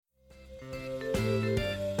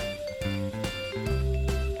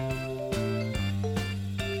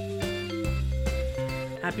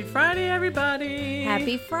Happy Friday, everybody.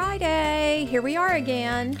 Happy Friday. Here we are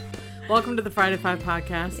again. Welcome to the Friday Five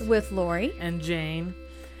podcast. With Lori. And Jane.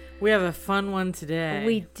 We have a fun one today.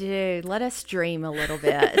 We do. Let us dream a little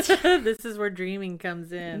bit. This is where dreaming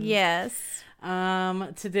comes in. Yes.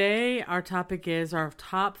 Today, our topic is our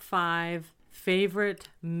top 5 favorite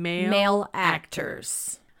male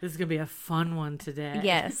actors. This is going to be a fun one today.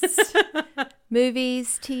 Yes.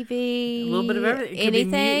 Movies, TV. A little bit of everything.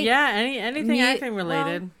 Anything. Anything acting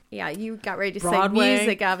related. Well, yeah, you got ready to Broadway. say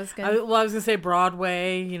music. I was going to. I was going to say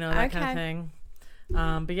Broadway, that kind of thing.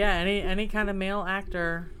 But yeah, any kind of male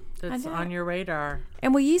actor that's on your radar.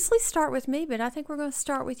 And we usually start with me, but I think we're going to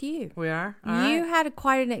start with you. We are? All you right. had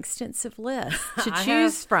quite an extensive list to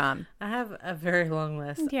choose from. I have a very long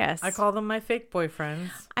list. Yes. I call them my fake boyfriends.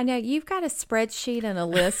 I know you've got a spreadsheet and a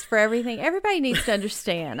list for everything. Everybody needs to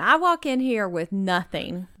understand. I walk in here with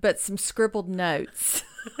nothing but some scribbled notes.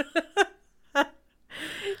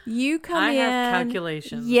 You come in. I have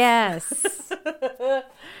calculations. Yes.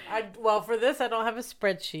 For this, I don't have a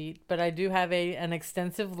spreadsheet, but I do have an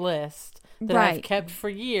extensive list that I've kept for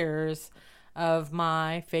years of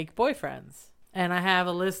my fake boyfriends. And I have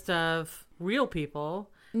a list of real people,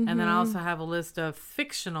 and then I also have a list of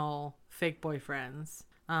fictional fake boyfriends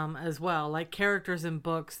as well, like characters in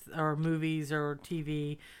books or movies or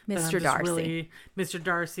TV. Mr. Darcy. Mr.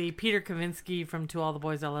 Darcy, Peter Kavinsky from To All the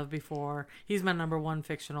Boys I Loved Before. He's my number one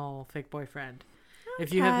fictional fake boyfriend. Okay.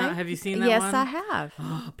 If you have not, have you seen that one? Yes, I have.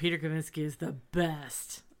 Oh, Peter Kavinsky is the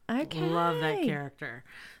best. Okay. Love that character.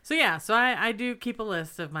 So yeah, I do keep a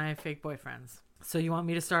list of my fake boyfriends. So you want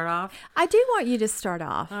me to start off? I do want you to start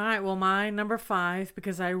off. All right. Well, my number 5,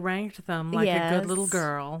 because I ranked them like a good little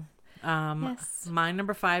girl. Yes. My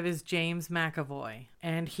number 5 is James McAvoy,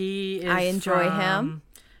 and he is. I enjoy him.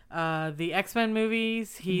 The X-Men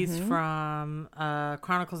movies. He's from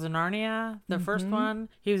Chronicles of Narnia, the first one.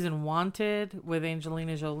 He was in Wanted with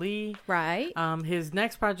Angelina Jolie. Right. His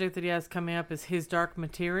next project that he has coming up is His Dark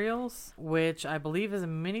Materials, which I believe is a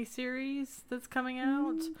miniseries that's coming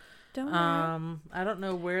out. Don't know. I don't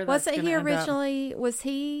know where that's Wasn't he end up. originally? Was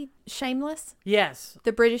he Shameless? Yes.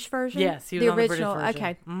 The British version? Yes, he was on the British original. version.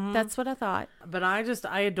 Okay, that's what I thought. But I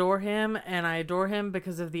adore him, and I adore him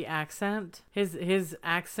because of the accent. His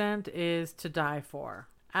accent is to die for.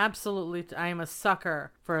 Absolutely. I am a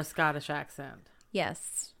sucker for a Scottish accent.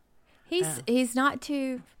 Yes. He's not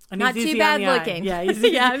too... And not he's too easy bad on the looking. Eye. Yeah,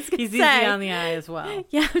 he's easy on the eye as well.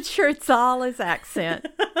 Yeah, I'm sure it's all his accent.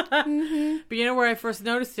 But where I first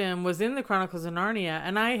noticed him was in the Chronicles of Narnia,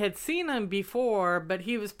 and I had seen him before, but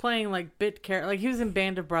he was playing like he was in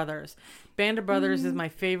Band of Brothers. Band of Brothers is my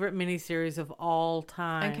favorite miniseries of all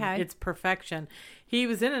time. Okay. It's perfection. He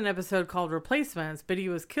was in an episode called Replacements, but he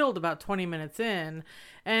was killed about 20 minutes in.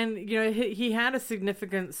 And, he had a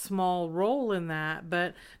significant small role in that,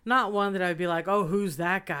 but not one that I'd be like, oh, who's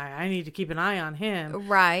that guy? I need to keep an eye on him.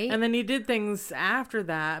 Right. And then he did things after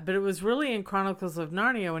that, but it was really in Chronicles of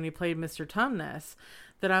Narnia when he played Mr. Tumnus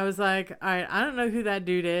that I was like, all right, I don't know who that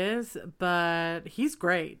dude is, but he's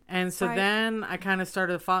great. And so then I kind of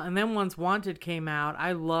started following. And then once Wanted came out,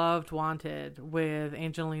 I loved Wanted with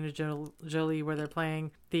Angelina Jolie, where they're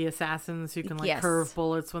playing the assassins who can curve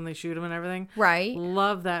bullets when they shoot them and everything. Right.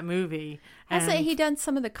 Love that movie. Hasn't he done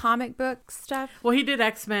some of the comic book stuff? Well, he did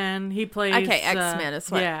X-Men. He plays... Okay, X-Men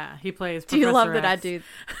is what... Yeah, he plays Do you Professor love that X.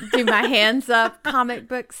 I do my hands up comic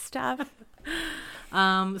book stuff?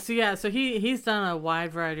 So he's done a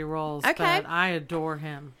wide variety of roles, but I adore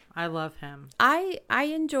him. I love him. I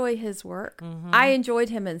enjoy his work. I enjoyed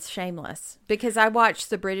him in Shameless because I watched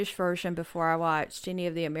the British version before I watched any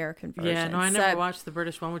of the American versions. Yeah, no, I never watched the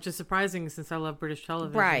British one, which is surprising since I love British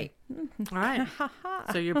television. Right. All right.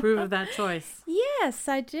 So you approve of that choice? Yes,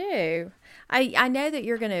 I do. I know that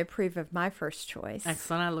you're going to approve of my first choice.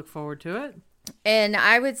 Excellent. I look forward to it. And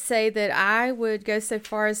I would say that I would go so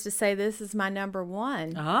far as to say this is my number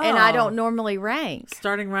 1. Oh. And I don't normally rank.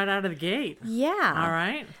 Starting right out of the gate. Yeah. All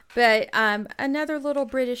right. But another little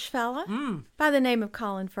British fella by the name of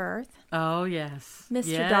Colin Firth. Oh, yes.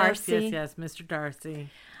 Mr. Darcy. Yes, Mr. Darcy.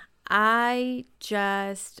 I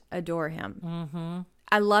just adore him. Mm-hmm.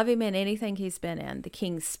 I love him in anything he's been in. The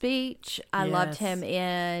King's Speech. I loved him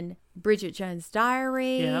in Bridget Jones'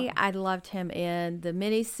 Diary. Yep. I loved him in the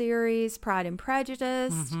miniseries Pride and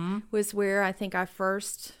Prejudice was where I think I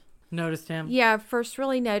first... Noticed him. Yeah, I first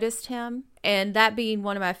really noticed him. And that being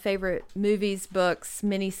one of my favorite movies, books,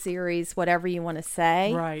 miniseries, whatever you want to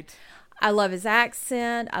say. Right. I love his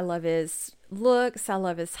accent. I love his looks. I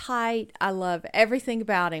love his height. I love everything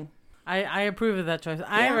about him. I approve of that choice.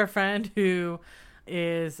 I have a friend who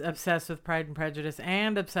is obsessed with Pride and Prejudice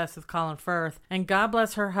and obsessed with Colin Firth. And God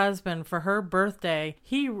bless her husband, for her birthday.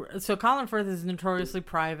 So Colin Firth is notoriously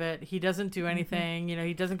private. He doesn't do anything. You know,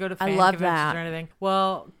 he doesn't go to fan conventions or anything.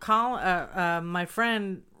 Well, my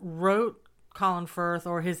friend wrote Colin Firth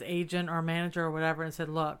or his agent or manager or whatever and said,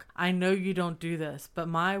 look, I know you don't do this, but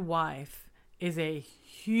my wife is a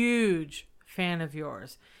huge fan of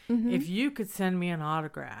yours. If you could send me an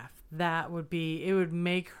autograph, it would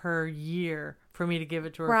make her year for me to give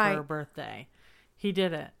it to her for her birthday. He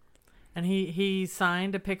did it. And he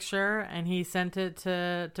signed a picture and he sent it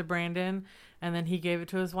to Brandon, and then he gave it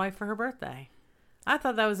to his wife for her birthday. I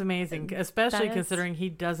thought that was amazing, especially considering he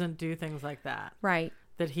doesn't do things like that. Right.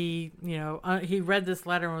 That he, he read this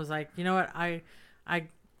letter and was like, you know what, I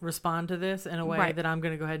respond to this in a way that I'm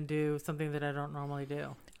going to go ahead and do something that I don't normally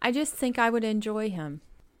do. I just think I would enjoy him.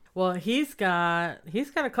 Well, he's got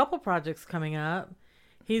a couple projects coming up.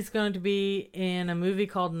 He's going to be in a movie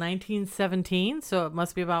called 1917, so it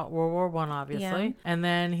must be about World War I, obviously. Yeah. And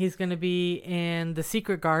then he's going to be in The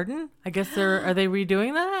Secret Garden. I guess are they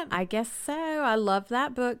redoing that? I guess so. I love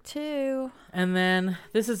that book too. And then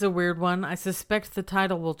this is a weird one. I suspect the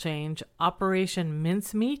title will change. Operation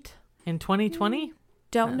Mincemeat in 2020.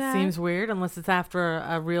 Don't know. Seems weird unless it's after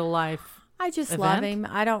a real life. I just love him.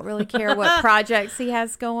 I don't really care what projects he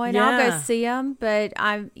has going. Yeah. I'll go see him. But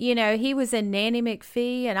he was in Nanny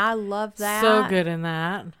McPhee, and I love that. So good in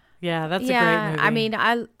that. Yeah, that's a great movie. I mean,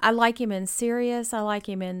 I like him in Serious. I like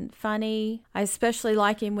him in Funny. I especially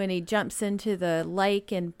like him when he jumps into the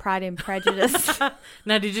lake in Pride and Prejudice.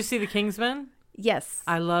 Now, did you see The Kingsman? Yes.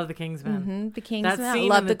 I love The Kingsman. The Kingsman. I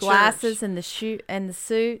love the glasses and the suits.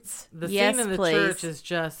 The scene in the church is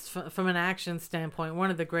just, from an action standpoint, one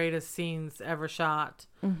of the greatest scenes ever shot.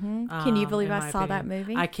 Can you believe I saw that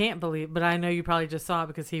movie? I can't believe, but I know you probably just saw it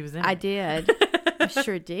because he was in it. I did. I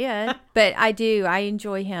sure did. But I do. I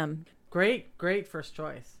enjoy him. Great first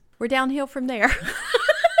choice. We're downhill from there.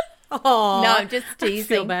 Oh, no, I'm just teasing. I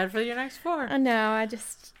feel bad for your next four. I know. I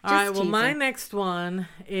just all right. Well, teasing. My next one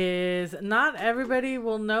is not everybody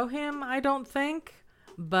will know him, I don't think,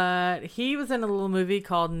 but he was in a little movie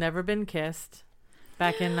called Never Been Kissed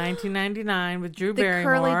back in 1999 with Drew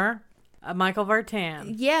Barrymore, Michael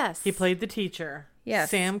Vartan. Yes, he played the teacher. Yes,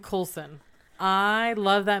 Sam Coulson. I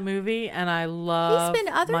love that movie, and I love he's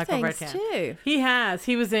been other Michael things Vartan. Too. He has.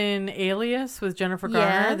 He was in Alias with Jennifer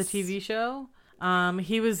Garner, the TV show.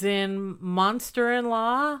 He was in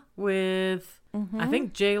Monster-in-Law with, I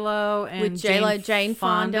think, J-Lo and with J-Lo, Jane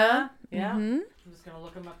Fonda. Yeah. I'm just going to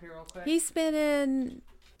look him up here real quick. He's been in...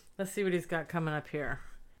 Let's see what he's got coming up here.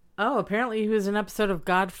 Oh, apparently he was in an episode of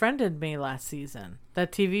God Friended Me last season.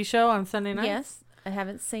 That TV show on Sunday nights. Yes. I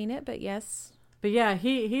haven't seen it, but yes. But yeah,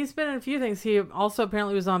 he's been in a few things. He also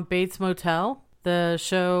apparently was on Bates Motel, the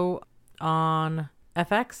show on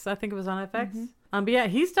FX. I think it was on FX. But yeah,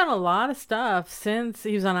 he's done a lot of stuff since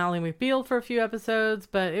he was on Ally McBeal for a few episodes,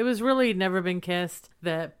 but it was really Never Been Kissed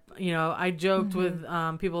that, I joked with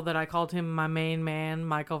people that I called him my main man,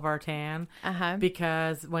 Michael Vartan,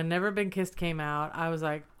 because when Never Been Kissed came out, I was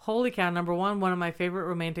like, holy cow, number one of my favorite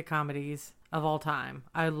romantic comedies of all time.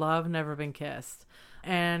 I love Never Been Kissed.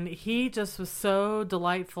 And he just was so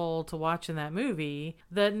delightful to watch in that movie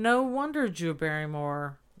that no wonder Drew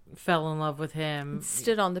Barrymore fell in love with him.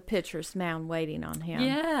 Stood on the pitcher's mound waiting on him.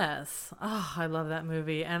 Yes. Oh, I love that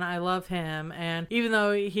movie. And I love him. And even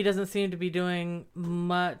though he doesn't seem to be doing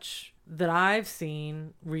much that I've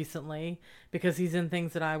seen recently, because he's in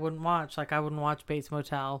things that I wouldn't watch. Like I wouldn't watch Bates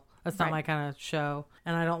Motel. That's not my kind of show.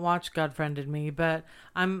 And I don't watch God Friended Me. But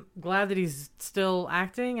I'm glad that he's still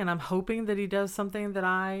acting. And I'm hoping that he does something that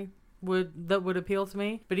would appeal to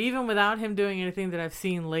me. But even without him doing anything that I've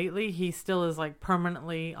seen lately, he still is like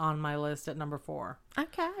permanently on my list at number 4.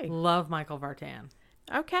 Okay. Love Michael Vartan.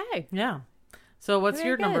 Okay. Yeah. So what's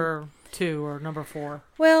your number 2 or number 4?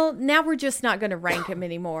 Well, now we're just not going to rank him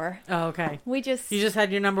anymore. Oh, okay. You just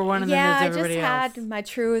had your number 1 and then there's everybody else. I just had my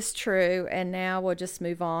truest true, and now we'll just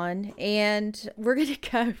move on. And we're going to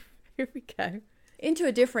go, here we go, into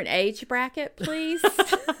a different age bracket, please.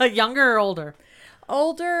 Younger or older?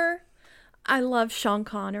 Older. I love Sean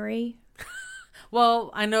Connery. Well,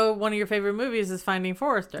 I know one of your favorite movies is Finding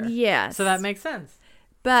Forrester. Yes. So that makes sense.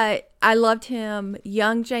 But I loved him,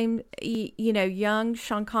 young Sean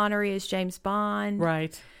Connery as James Bond.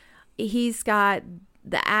 Right. He's got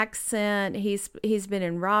the accent. He's been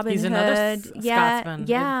in Robin He's Hood. Another Scotsman.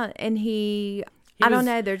 Yeah, and I don't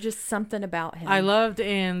know, there's just something about him. I loved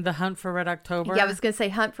in The Hunt for Red October. Yeah, I was going to say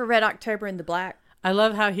Hunt for Red October in the Black. I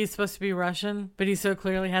love how he's supposed to be Russian, but he so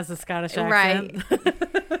clearly has a Scottish accent.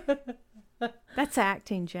 Right. That's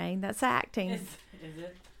acting, Jane. That's acting. Is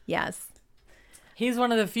it? Yes. He's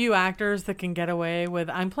one of the few actors that can get away with,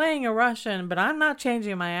 I'm playing a Russian, but I'm not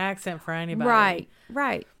changing my accent for anybody.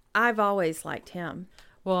 Right. I've always liked him.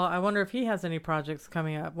 Well, I wonder if he has any projects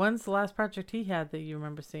coming up. When's the last project he had that you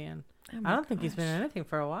remember seeing? I don't think he's been in anything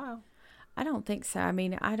for a while. I don't think so. I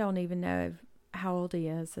mean, I don't even know how old he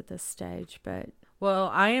is at this stage, but...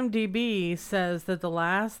 Well, IMDb says that the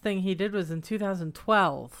last thing he did was in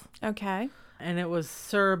 2012. Okay. And it was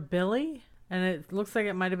Sir Billy. And it looks like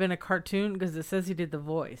it might have been a cartoon because it says he did the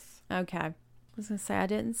voice. Okay. I was going to say, I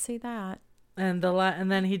didn't see that. And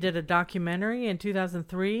and then he did a documentary in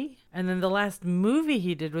 2003. And then the last movie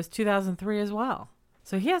he did was 2003 as well.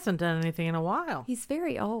 So he hasn't done anything in a while. He's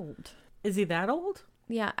very old. Is he that old?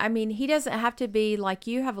 Yeah, I mean, he doesn't have to be like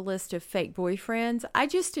you have a list of fake boyfriends. I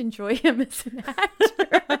just enjoy him as an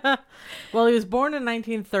actor. Well, he was born in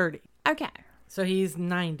 1930. Okay. So he's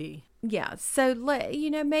 90. Yeah, so,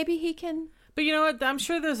 maybe he can... But you know what? I'm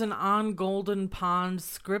sure there's an On Golden Pond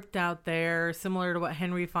script out there similar to what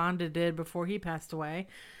Henry Fonda did before he passed away.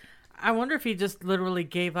 I wonder if he just literally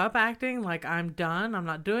gave up acting, like, I'm done, I'm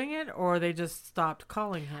not doing it, or they just stopped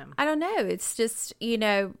calling him. I don't know. It's just,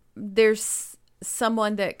 there's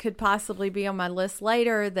someone that could possibly be on my list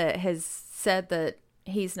later that has said that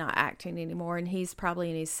he's not acting anymore, and he's probably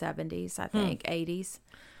in his 70s, I think, 80s.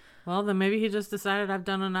 Well, then maybe he just decided I've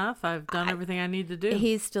done enough. I've done everything I need to do.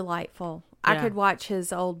 He's delightful. Yeah. I could watch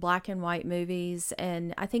his old black and white movies,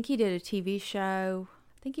 and I think he did a TV show.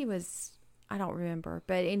 I think he was, I don't remember.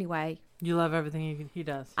 But anyway. You love everything he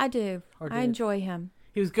does. I do. I enjoy him.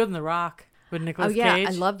 He was good in The Rock with Nicolas Cage. Oh, yeah.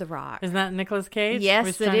 I love The Rock. Isn't that Nicolas Cage?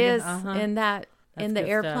 Yes, it is. In that, in the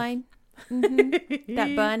airplane. Mm-hmm.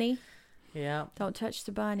 That bunny. Yeah. Don't touch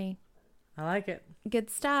the bunny. I like it. Good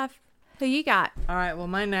stuff. Who you got? All right. Well,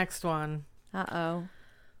 my next one. Uh-oh.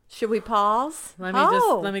 Should we pause? Let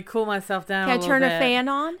me cool myself down a little bit. Can I turn a fan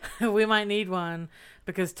on? We might need one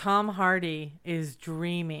because Tom Hardy is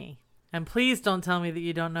dreamy. And please don't tell me that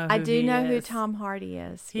you don't know who he is. I do know who Tom Hardy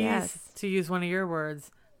is. He's, to use one of your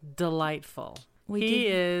words, delightful. He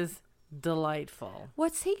is delightful.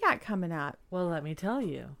 What's he got coming up? Well, let me tell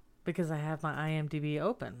you, because I have my IMDb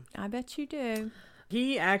open. I bet you do.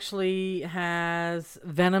 He actually has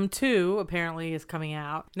Venom 2, apparently, is coming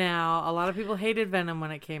out. Now, a lot of people hated Venom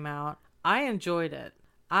when it came out. I enjoyed it.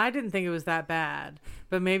 I didn't think it was that bad.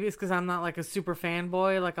 But maybe it's because I'm not like a super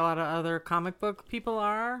fanboy like a lot of other comic book people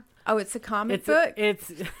are. Oh, it's a comic book? It's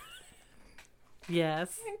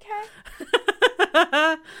yes. Okay.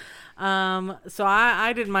 So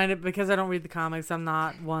I didn't mind it because I don't read the comics. I'm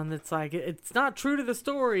not one that's like, it's not true to the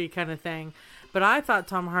story kind of thing. But I thought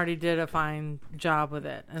Tom Hardy did a fine job with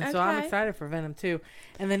it. And so I'm excited for Venom 2.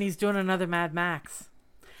 And then he's doing another Mad Max.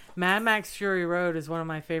 Mad Max Fury Road is one of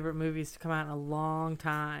my favorite movies to come out in a long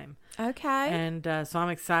time. Okay. And so I'm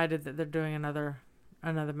excited that they're doing another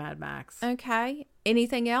Mad Max. Okay.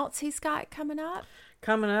 Anything else he's got coming up?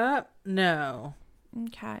 Coming up? No.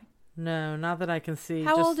 Okay. No, not that I can see.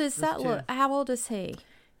 How old is that? How old is he?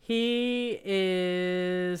 He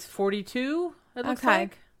is 42, it looks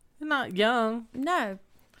like. Not young. No.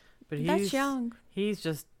 But that's young. He's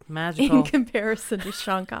just magical. In comparison to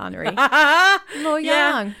Sean Connery. A little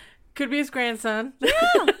young. Could be his grandson.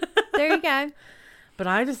 Yeah. There you go. But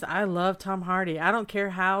I love Tom Hardy. I don't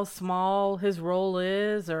care how small his role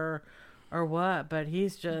is or what, but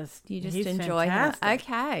he's enjoy fantastic. Him.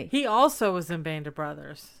 Okay. He also was in Band of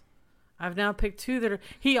Brothers. I've now picked two that are.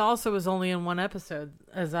 He also was only in one episode,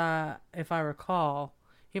 if I recall.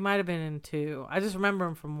 He might have been in two. I just remember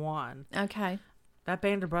him from one. Okay. That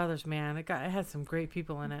Band of Brothers, man, it had some great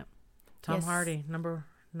people in it. Tom Hardy, number.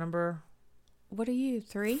 What are you?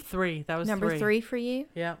 3? 3. That was number 3 for you.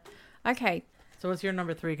 Yep. Okay. So what's your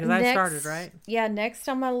number 3? Because I started, right? Yeah. Next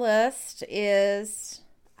on my list is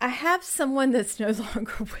I have someone that's no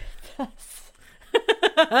longer with us.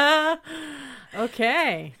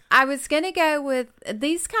 Okay. I was gonna go with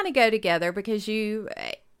these. Kind of go together because you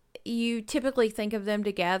typically think of them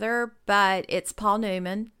together, but it's Paul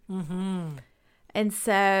Newman. Mm-hmm. And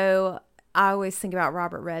so I always think about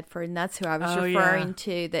Robert Redford, and that's who I was referring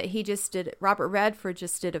to. That Robert Redford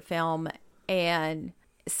just did a film and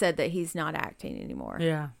said that he's not acting anymore.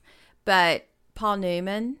 Yeah. But Paul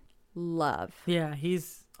Newman, love. Yeah,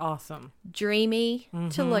 he's awesome. Dreamy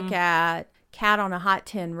to look at. Cat on a Hot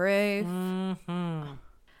Tin Roof. Mm-hmm.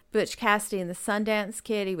 Butch Cassidy and the Sundance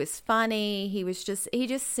Kid. He was funny. He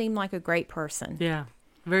just seemed like a great person. Yeah.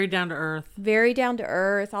 Very down to earth. Very down to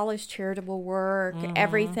earth. All his charitable work,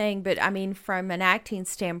 everything. But I mean, from an acting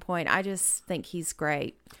standpoint, I just think he's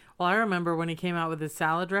great. Well, I remember when he came out with his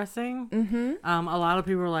salad dressing. Mm-hmm. A lot of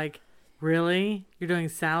people were like, "Really? You're doing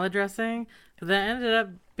salad dressing?" But that ended up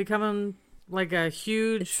becoming like a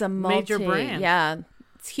huge It's a major brand. Yeah,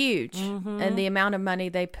 it's huge. And the amount of money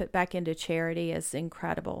they put back into charity is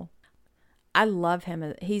incredible. I love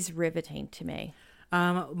him. He's riveting to me.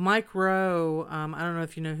 Mike Rowe, I don't know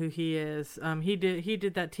if you know who he is. He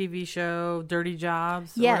did that TV show Dirty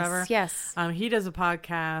Jobs or whatever. Yes. He does a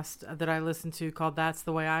podcast that I listen to called That's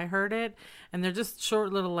the Way I Heard It, and they're just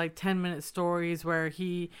short little like 10-minute stories where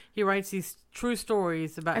he writes these true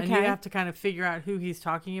stories about, and you have to kind of figure out who he's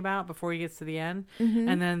talking about before he gets to the end,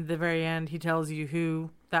 and then the very end he tells you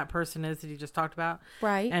who that person is that he just talked about.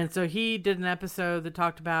 Right. And so he did an episode that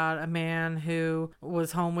talked about a man who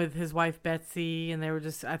was home with his wife Betsy, and they were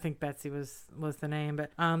just, I think Betsy was the name,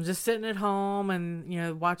 but just sitting at home and, you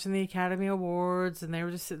know, watching the Academy Awards, and they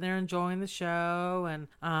were just sitting there enjoying the show, and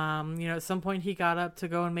you know, at some point he got up to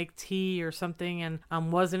go and make tea or something, and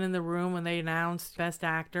wasn't in the room when they announced Best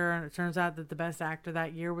Actor, and it turns out that the Best Actor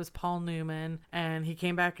that year was Paul Newman, and he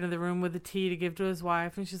came back into the room with the tea to give to his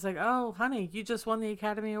wife, and she's like, "Oh honey, you just won the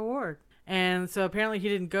Academy Award." And so apparently he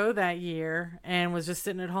didn't go that year and was just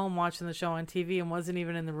sitting at home watching the show on TV and wasn't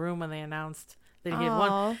even in the room when they announced that he had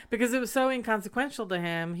won, because it was so inconsequential to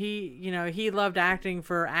him. He loved acting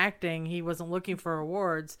for acting. He wasn't looking for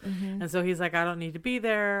awards. And so he's like, I don't need to be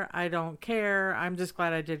there. I don't care. I'm just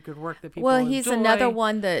glad I did good work that people enjoy. He's another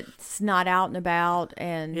one that's not out and about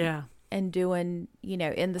and doing, you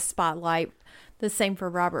know, in the spotlight. The same for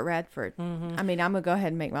Robert Redford. I mean, I'm going to go ahead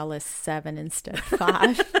and make my list 7 instead of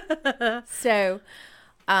 5.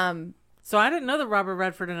 So I didn't know that Robert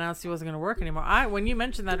Redford announced he wasn't going to work anymore. When you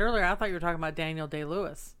mentioned that earlier, I thought you were talking about Daniel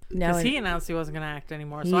Day-Lewis. No. Because he announced he wasn't going to act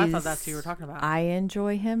anymore. So I thought that's who you were talking about. I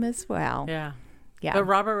enjoy him as well. Yeah. Yeah. But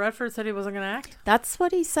Robert Redford said he wasn't going to act? That's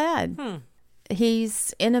what he said.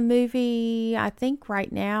 He's in a movie, I think,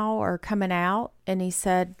 right now or coming out. And he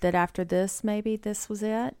said that after this, maybe this was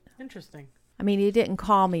it. Interesting. I mean, he didn't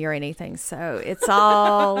call me or anything, so it's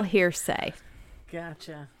all hearsay.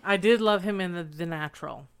 Gotcha. I did love him in The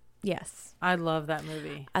Natural. Yes. I love that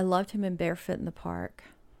movie. I loved him in Barefoot in the Park.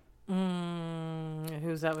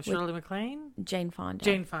 Who's that? With Shirley MacLaine? Jane Fonda.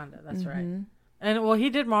 Jane Fonda, that's right. And, well,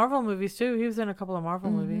 he did Marvel movies, too. He was in a couple of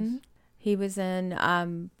Marvel movies. He was in,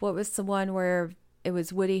 what was the one where it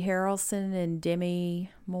was Woody Harrelson and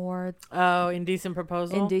Demi Moore? Oh, Indecent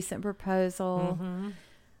Proposal? Indecent Proposal.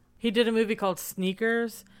 He did a movie called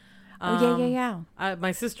Sneakers. Yeah.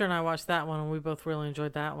 My sister and I watched that one, and we both really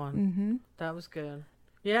enjoyed that one. That was good.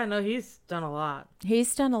 Yeah, no, he's done a lot.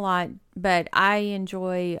 He's done a lot, but I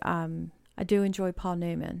do enjoy Paul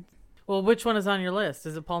Newman. Well, which one is on your list?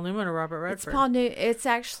 Is it Paul Newman or Robert Redford? It's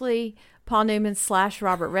actually Paul Newman /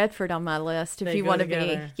 Robert Redford on my list. If you want to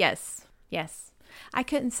be, yes. I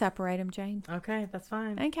couldn't separate them, Jane. Okay, that's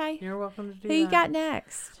fine. Okay. You're welcome to do that. Who you got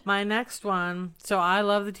next? My next one. So I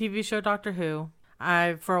love the TV show Doctor Who.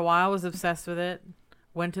 I, for a while, was obsessed with it.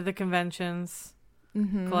 Went to the conventions.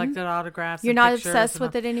 Collected autographs. You're not obsessed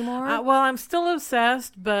with it anymore? Well, I'm still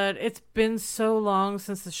obsessed, but it's been so long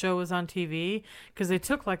since the show was on TV because they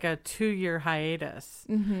took like a 2-year hiatus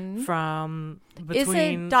from between.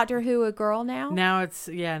 Isn't Doctor Who a girl now? Now it's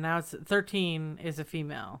 13 is a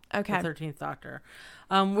female. Okay. The 13th Doctor.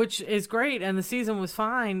 Which is great, and the season was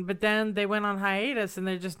fine, but then they went on hiatus, and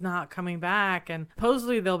they're just not coming back, and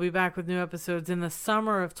supposedly they'll be back with new episodes in the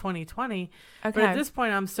summer of 2020, but at this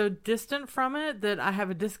point, I'm so distant from it that I have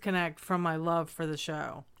a disconnect from my love for the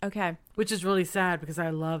show. Okay. Which is really sad, because I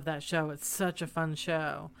love that show. It's such a fun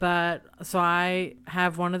show. But, so I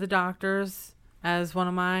have one of the Doctors as one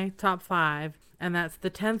of my top 5, and that's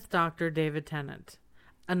the 10th Doctor, David Tennant.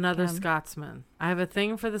 Another Scotsman. I have a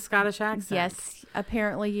thing for the Scottish accent. Yes,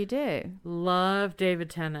 apparently you do. Love David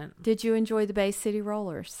Tennant. Did you enjoy the Bay City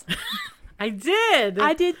Rollers? I did.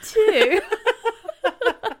 I did too.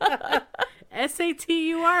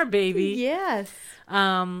 SATUR, baby. Yes.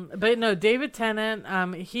 But no, David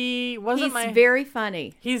Tennant, he wasn't He's very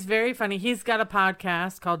funny. He's very funny. He's got a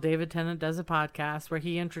podcast called David Tennant Does a Podcast where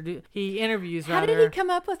he interviews. How did he come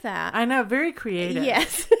up with that? I know, very creative.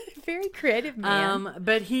 Yes. Very creative man.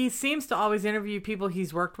 But he seems to always interview people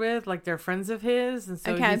he's worked with, like they're friends of his, and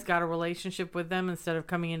so he's got a relationship with them instead of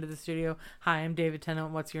coming into the studio. Hi, I'm David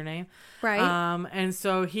Tennant. What's your name? Right. And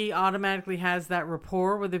so he automatically has that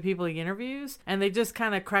rapport with the people he interviews, and they just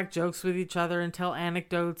kind of crack jokes with each other and tell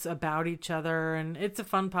anecdotes about each other, and it's a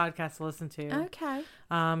fun podcast to listen to. Okay.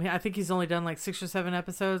 I think he's only done like 6 or 7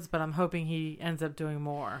 episodes, but I'm hoping he ends up doing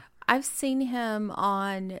more. I've seen him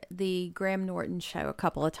on the Graham Norton show a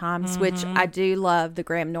couple of times, which I do love the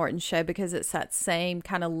Graham Norton show because it's that same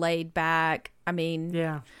kind of laid back. I mean,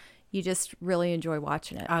 you just really enjoy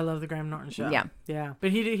watching it. I love the Graham Norton show. Yeah. Yeah.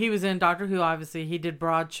 But he was in Doctor Who, obviously. He did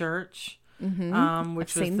Broadchurch.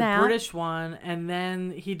 which was the British one. And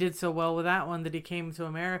then he did so well with that one that he came to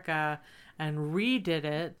America and redid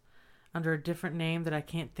it under a different name that I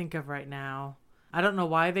can't think of right now. I don't know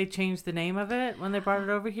why they changed the name of it when they brought it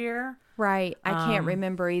over here. Right. I can't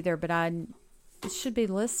remember either, but it should be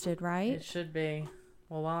listed, right? It should be.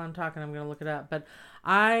 Well, while I'm talking, I'm going to look it up. But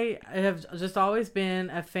I have just always been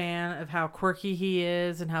a fan of how quirky he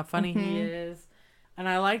is and how funny he is. And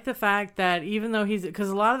I like the fact that even though because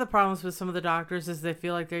a lot of the problems with some of the doctors is they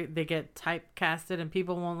feel like they get typecasted and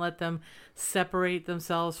people won't let them separate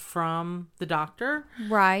themselves from the doctor.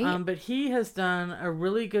 Right. But he has done a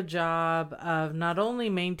really good job of not only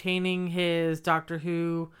maintaining his Doctor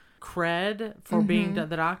Who cred for being the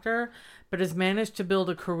doctor, but has managed to build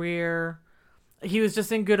a career. He was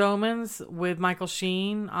just in Good Omens with Michael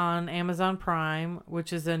Sheen on Amazon Prime,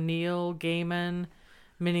 which is a Neil Gaiman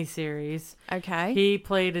miniseries. Okay. He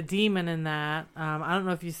played a demon in that. I don't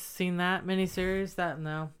know if you've seen that miniseries.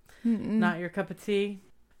 Not your cup of tea.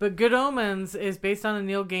 But Good Omens is based on a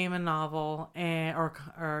Neil Gaiman novel,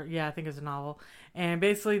 I think it's a novel. And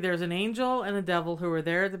basically, there's an angel and a devil who were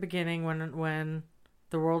there at the beginning when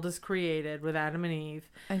the world is created with Adam and Eve.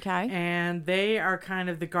 Okay. And they are kind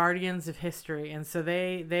of the guardians of history. And so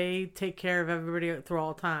they take care of everybody through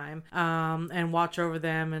all time, and watch over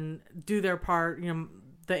them and do their part,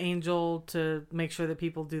 the angel to make sure that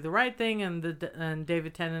people do the right thing, and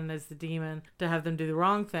David Tennant as the demon to have them do the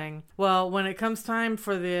wrong thing. Well, when it comes time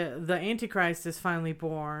for the Antichrist is finally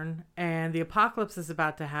born and the apocalypse is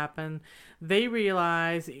about to happen, they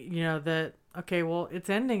realize, that, okay, well, it's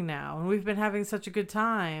ending now and we've been having such a good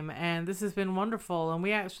time and this has been wonderful and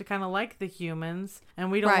we actually kind of like the humans and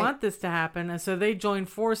we don't want this to happen. And so they join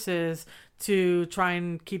forces to try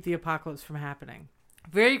and keep the apocalypse from happening.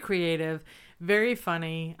 Very creative, very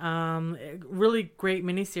funny, really great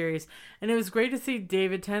miniseries. And it was great to see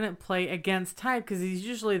David Tennant play against type because he's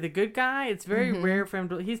usually the good guy. It's very rare for him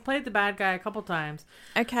to... He's played the bad guy a couple times.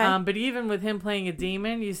 Okay. But even with him playing a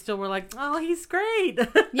demon, you still were like, oh, he's great.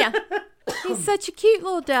 Yeah. He's such a cute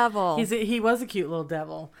little devil. He was a cute little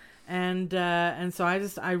devil. And so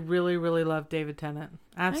I really, really love David Tennant.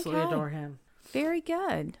 Absolutely adore him. Very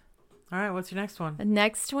good. All right, what's your next one? The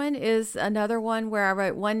next one is another one where I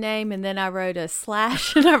wrote one name and then I wrote a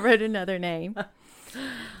slash and I wrote another name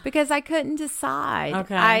because I couldn't decide.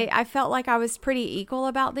 Okay. I felt like I was pretty equal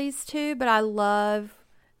about these two, but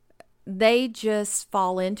they just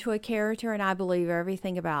fall into a character and I believe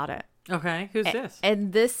everything about it. Okay, who's this?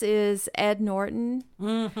 And this is Ed Norton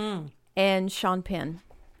and Sean Penn.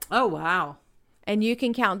 Oh, wow. And you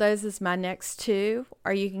can count those as my next two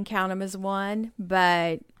or you can count them as one,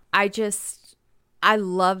 but... I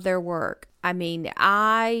love their work. I mean,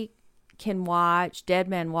 I can watch Dead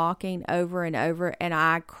Man Walking over and over, and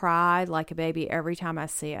I cry like a baby every time I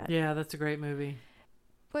see it. Yeah, that's a great movie.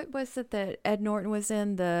 What was it that Ed Norton was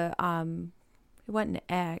in? It wasn't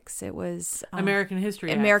X. It was... American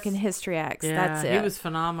History X. American History X. Yeah, that's it. He was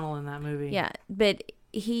phenomenal in that movie. Yeah, but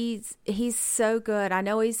he's so good. I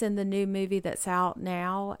know he's in the new movie that's out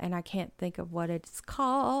now, and I can't think of what it's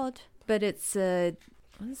called, but it's a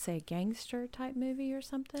gangster type movie or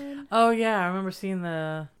something. Oh yeah, I remember seeing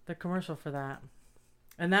the commercial for that.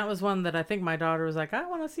 And that was one that I think my daughter was like, I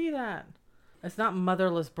want to see that. It's not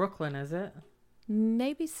Motherless Brooklyn, is it?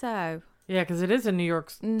 Maybe so. Yeah, because it is a New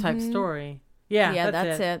York type story. Yeah,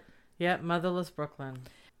 that's it. Yeah, Motherless Brooklyn.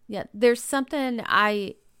 Yeah, there's something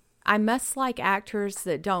I must like actors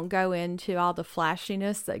that don't go into all the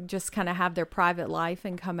flashiness, that just kind of have their private life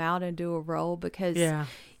and come out and do a role because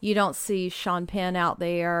you don't see Sean Penn out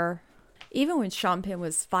there. Even when Sean Penn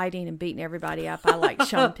was fighting and beating everybody up, I like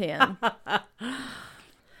Sean Penn.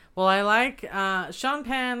 Well, I like Sean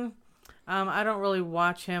Penn. I don't really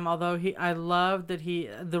watch him, although I love that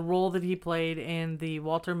the role that he played in the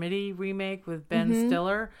Walter Mitty remake with Ben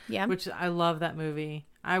Stiller, which I love that movie.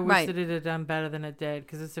 I wish that it had done better than it did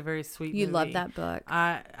because it's a very sweet movie. You love that book.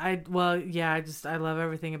 I love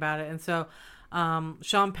everything about it. And so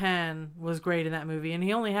Sean Penn was great in that movie, and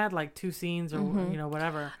he only had like 2 scenes or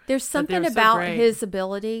whatever. There's something about his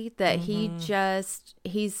ability that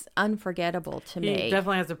he's unforgettable to me. He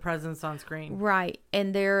definitely has a presence on screen. Right.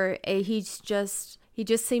 And he just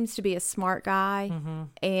seems to be a smart guy.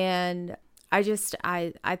 And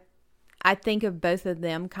I think of both of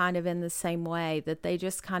them kind of in the same way, that they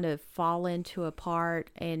just kind of fall into a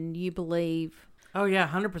part and you believe... Oh, yeah,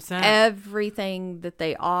 100%. Everything that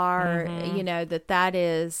they are, that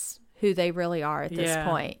is who they really are at this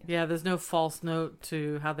point. Yeah, there's no false note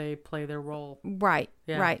to how they play their role. Right,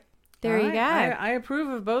 right. There you go. I approve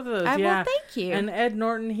of both of those. Well, thank you. And Ed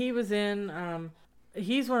Norton, he was in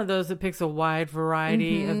He's one of those that picks a wide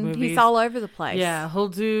variety of movies. He's all over the place. Yeah, he'll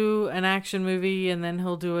do an action movie, and then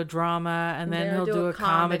he'll do a drama, and then he'll do a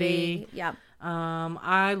comedy. Yep.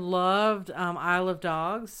 I loved Isle of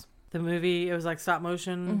Dogs, the movie. It was like stop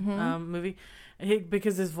motion movie.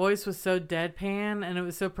 Because his voice was so deadpan, and it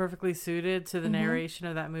was so perfectly suited to the narration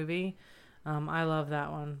of that movie. I love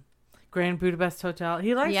that one. Grand Budapest Hotel.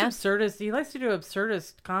 He likes absurdist. He likes to do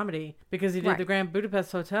absurdist comedy because he did the Grand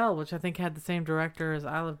Budapest Hotel, which I think had the same director as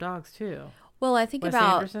Isle of Dogs too. Well, I think Wes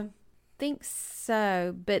about Anderson? think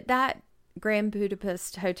so, but that Grand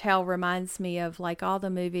Budapest Hotel reminds me of like all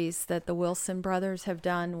the movies that the Wilson brothers have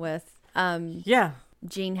done with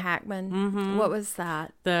Gene Hackman. What was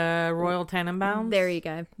that? The Royal Tenenbaums. There you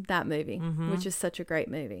go. That movie, which is such a great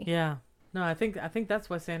movie. Yeah. No, I think that's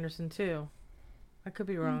Wes Anderson too. I could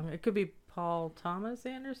be wrong. It could be Paul Thomas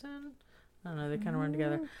Anderson. I don't know. They kind of run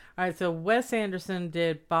together. All right. So Wes Anderson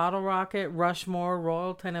did Bottle Rocket, Rushmore,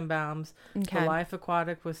 Royal Tenenbaums, The Life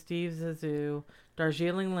Aquatic with Steve Zissou,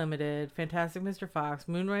 Darjeeling Limited, Fantastic Mr. Fox,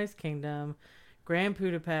 Moonrise Kingdom, Grand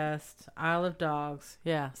Budapest, Isle of Dogs.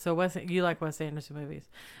 Yeah. So you like Wes Anderson movies.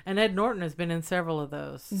 And Ed Norton has been in several of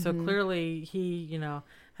those. So clearly he,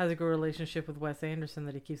 has a good relationship with Wes Anderson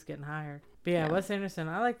that he keeps getting hired. But yeah, Wes Anderson,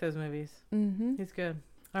 I like those movies. He's good.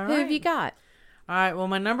 All right. Who have you got? All right. Well,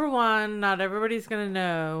 my number one, not everybody's going to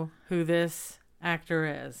know who this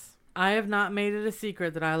actor is. I have not made it a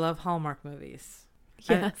secret that I love Hallmark movies.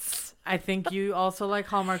 Yes. I think you also like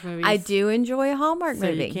Hallmark movies. I do enjoy a Hallmark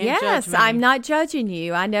movie. You can't judge me. I'm not judging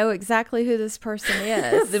you. I know exactly who this person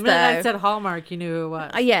is. The minute I said Hallmark, you knew who it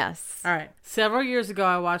was. Yes. All right. Several years ago,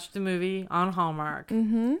 I watched a movie on Hallmark,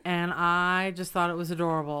 and I just thought it was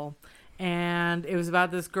adorable. And it was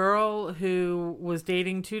about this girl who was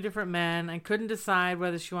dating two different men and couldn't decide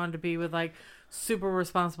whether she wanted to be with like super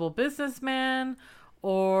responsible businessmen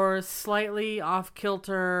or slightly off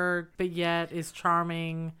kilter, but yet is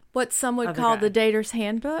charming. What some would call the Dater's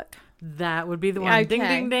Handbook? That would be the one. Okay. Ding,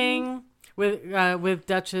 ding, ding. With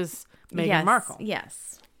Duchess Meghan Markle.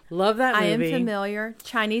 Yes. Love that movie. I am familiar.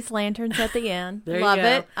 Chinese lanterns at the end. There Love you go.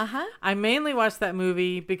 it. I mainly watched that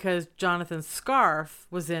movie because Jonathan Scarf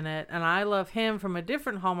was in it, and I love him from a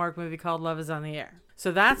different Hallmark movie called Love is on the Air.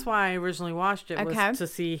 So that's why I originally watched it, was to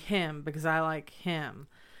see him, because I like him.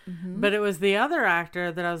 But it was the other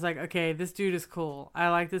actor that I was like, okay, this dude is cool. I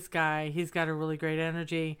like this guy. He's got a really great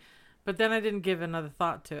energy. But then I didn't give another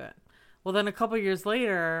thought to it. Well, then a couple years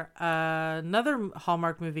later, another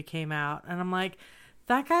Hallmark movie came out, and I'm like,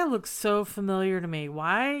 that guy looks so familiar to me.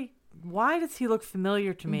 Why does he look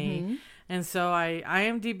familiar to me? And so I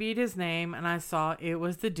IMDb'd his name, and I saw it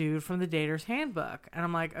was the dude from the Dater's Handbook. And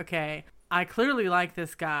I'm like, okay, I clearly like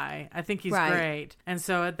this guy. I think he's great. And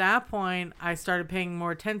so at that point, I started paying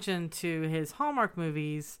more attention to his Hallmark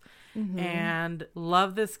movies and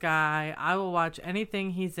love this guy. I will watch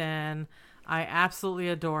anything he's in. I absolutely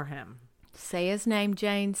adore him. Say his name,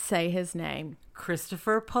 Jane. Say his name.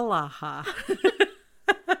 Christopher Palaha.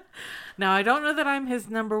 Now, I don't know that I'm his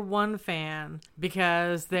number one fan,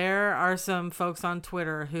 because there are some folks on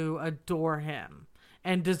Twitter who adore him.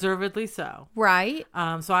 And deservedly so. Right.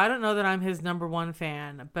 So I don't know that I'm his number one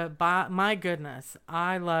fan, but my goodness,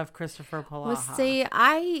 I love Christopher Palaha. Well, see,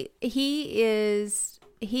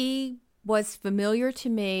 he was familiar to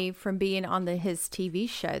me from being on his TV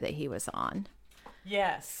show that he was on.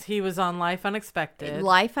 Yes, he was on Life Unexpected.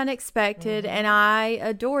 Life Unexpected, and I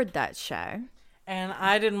adored that show. And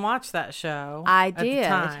I didn't watch that show. I did.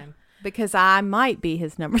 At the time. Because I might be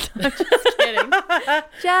his number one. Just kidding.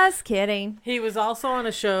 Just kidding. He was also on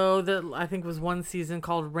a show that I think was one season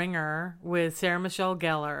called Ringer with Sarah Michelle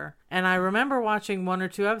Gellar. And I remember watching one or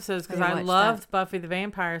two episodes because I loved Buffy the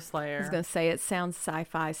Vampire Slayer. I was going to say it sounds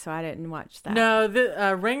sci-fi, so I didn't watch that. No,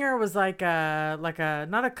 the Ringer was like a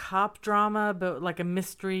not a cop drama, but like a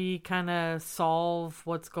mystery kind of solve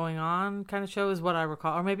what's going on kind of show is what I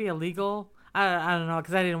recall. Or maybe a legal. I don't know,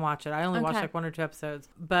 because I didn't watch it. I only watched like one or two episodes.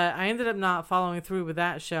 But I ended up not following through with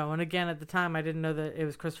that show. And again, at the time, I didn't know that it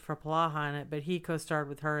was Christopher Palaha in it, but he co-starred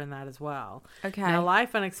with her in that as well. Okay. Now,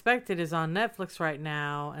 Life Unexpected is on Netflix right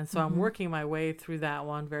now, and so I'm working my way through that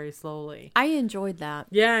one very slowly. I enjoyed that.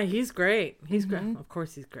 Yeah, he's great. He's great. Of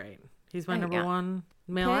course he's great. He's my number one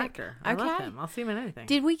male actor. I love him. I'll see him in anything.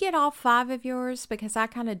 Did we get all 5 of yours? Because I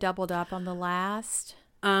kind of doubled up on the last.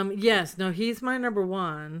 Yes. No, he's my number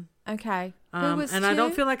one. Okay. Who was and 2? I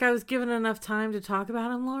don't feel like I was given enough time to talk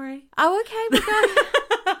about him, Lori. Oh, okay. We got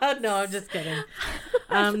No, I'm just kidding.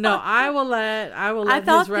 No, I will let I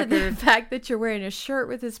thought his record. That the fact that you're wearing a shirt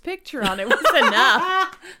with his picture on it was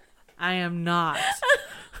enough. I am not.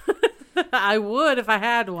 I would if I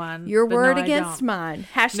had one. Your but word no, I against don't. mine.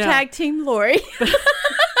 Hashtag Team Lori.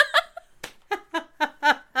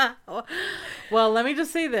 Well, let me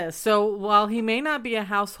just say this. So while he may not be a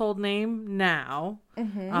household name now,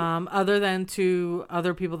 other than to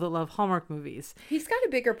other people that love Hallmark movies, He's got a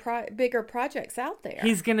bigger projects out there.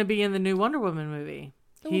 he's going to be in the new Wonder Woman movie.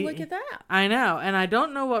 Oh, look at that. I know. And I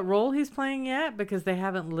don't know what role he's playing yet because they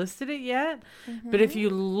haven't listed it yet. But if you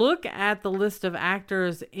look at the list of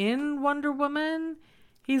actors in Wonder Woman,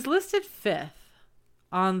 he's listed 5th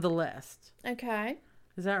on the list. Okay.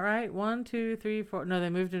 Is that right? 1, 2, 3, 4. No, they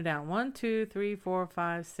moved him down. 1, 2, 3, 4,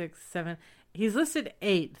 5, 6, 7. He's listed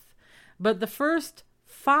 8th. But the first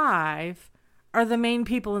 5 are the main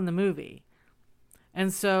people in the movie.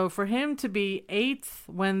 And so for him to be 8th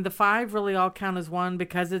when the 5 really all count as one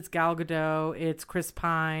because it's Gal Gadot, it's Chris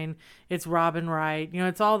Pine, it's Robin Wright,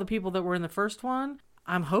 it's all the people that were in the first one.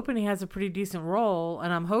 I'm hoping he has a pretty decent role,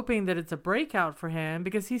 and I'm hoping that it's a breakout for him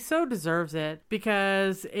because he so deserves it.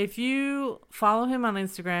 Because if you follow him on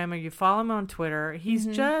Instagram or you follow him on Twitter, he's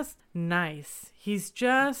just nice. He's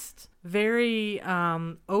just very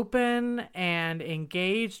open and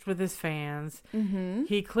engaged with his fans.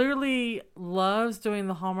 He clearly loves doing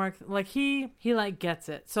the Hallmark. Like he gets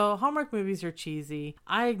it. So Hallmark movies are cheesy.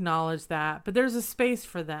 I acknowledge that, but there's a space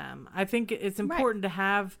for them. I think it's important to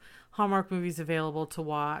have Hallmark movies available to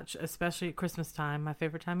watch, especially at Christmas time, my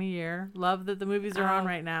favorite time of year. Love that the movies are on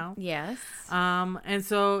right now. Yes. And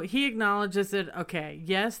so he acknowledges that, okay,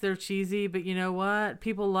 yes, they're cheesy, but you know what?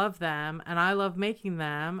 People love them, and I love making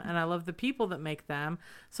them, and I love the people that make them.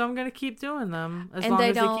 So I'm going to keep doing them as long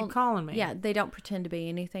as they keep calling me. Yeah, they don't pretend to be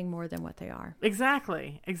anything more than what they are.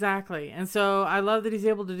 Exactly. And so I love that he's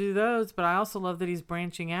able to do those, but I also love that he's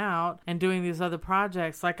branching out and doing these other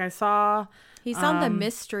projects. Like I saw... He's on the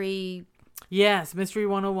Mystery... Yes, Mystery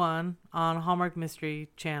 101 on Hallmark Mystery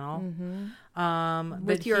Channel.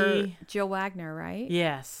 With your Jill Wagner, right?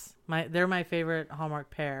 Yes. They're my favorite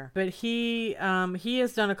Hallmark pair. But he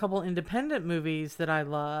has done a couple independent movies that I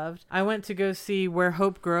loved. I went to go see Where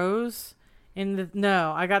Hope Grows.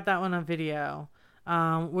 I got that one on video.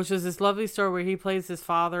 Which is this lovely story where he plays his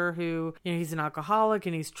father who, he's an alcoholic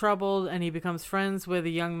and he's troubled, and he becomes friends with a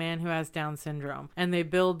young man who has Down syndrome. And they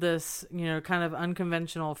build this, kind of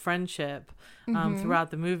unconventional friendship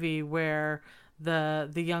throughout the movie where the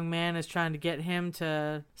young man is trying to get him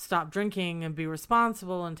to stop drinking and be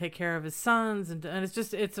responsible and take care of his sons. And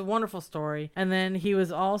it's a wonderful story. And then he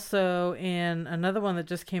was also in another one that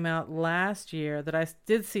just came out last year that I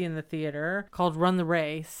did see in the theater called Run the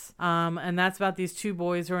Race. And that's about these 2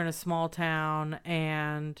 boys who are in a small town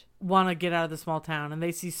and want to get out of the small town, and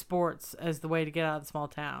they see sports as the way to get out of the small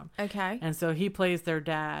town. Okay. And so he plays their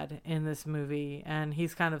dad in this movie, and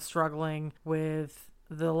he's kind of struggling with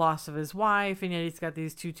the loss of his wife, and yet he's got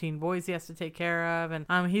these 2 teen boys he has to take care of, and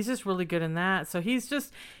he's just really good in that. So he's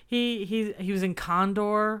just he was in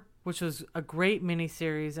Condor, which was a great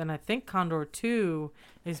miniseries, and I think Condor 2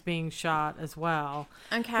 is being shot as well.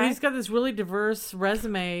 Okay. But he's got this really diverse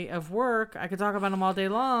resume of work. I could talk about him all day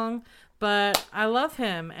long, but I love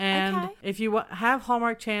him. And if you have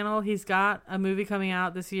Hallmark Channel, he's got a movie coming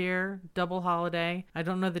out this year, Double Holiday. I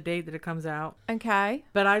don't know the date that it comes out. Okay.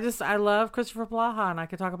 But I love Christopher Plaha, and I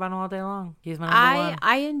could talk about him all day long. He's my number one.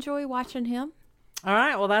 I enjoy watching him. All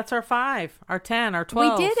right. Well, that's our 5, our 10, our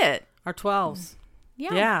 12. We did it. Our 12s.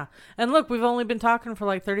 Yeah. And look, we've only been talking for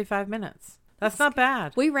like 35 minutes. That's not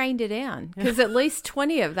bad. We reined it in because at least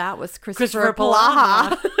 20 of that was Christopher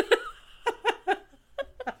Plaha.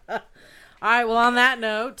 All right. Well, on that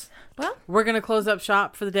note, we're going to close up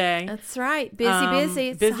shop for the day. That's right. Busy.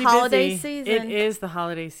 It's busy, the holiday busy. season. It is the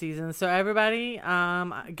holiday season. So everybody,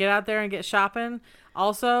 get out there and get shopping.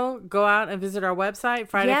 Also, go out and visit our website,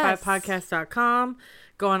 Friday5podcast.com.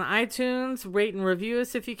 Go on iTunes, rate and review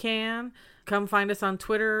us if you can. Come find us on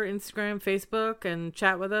Twitter, Instagram, Facebook, and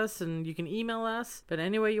chat with us, and you can email us. But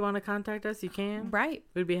any way you want to contact us, you can. Right.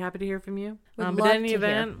 We'd be happy to hear from you. But in any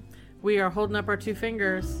event, we are holding up our 2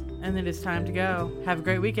 fingers, and it is time to go. Have a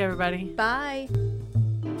great week, everybody. Bye.